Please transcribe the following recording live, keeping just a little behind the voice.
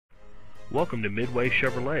Welcome to Midway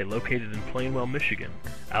Chevrolet, located in Plainwell, Michigan,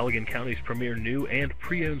 Allegan County's premier new and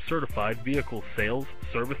pre-owned certified vehicle sales,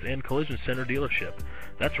 service, and collision center dealership.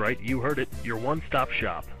 That's right, you heard it, your one-stop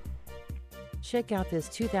shop. Check out this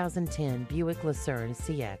 2010 Buick Lucerne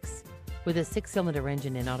CX with a 6-cylinder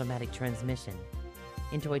engine and automatic transmission.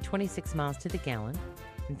 Enjoy 26 miles to the gallon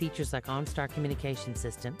and features like OnStar communication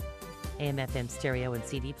system, AM/FM stereo and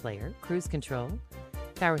CD player, cruise control,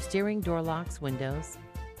 power steering, door locks, windows,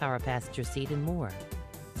 power passenger seat, and more.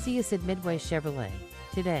 See us at Midway Chevrolet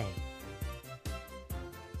today.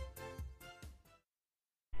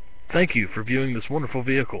 Thank you for viewing this wonderful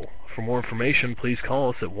vehicle. For more information, please call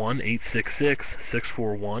us at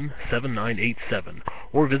 1-866-641-7987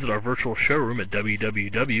 or visit our virtual showroom at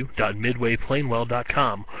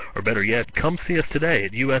www.midwayplainwell.com, or better yet, come see us today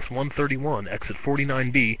at US 131 exit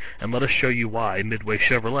 49B and let us show you why Midway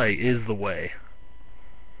Chevrolet is the way.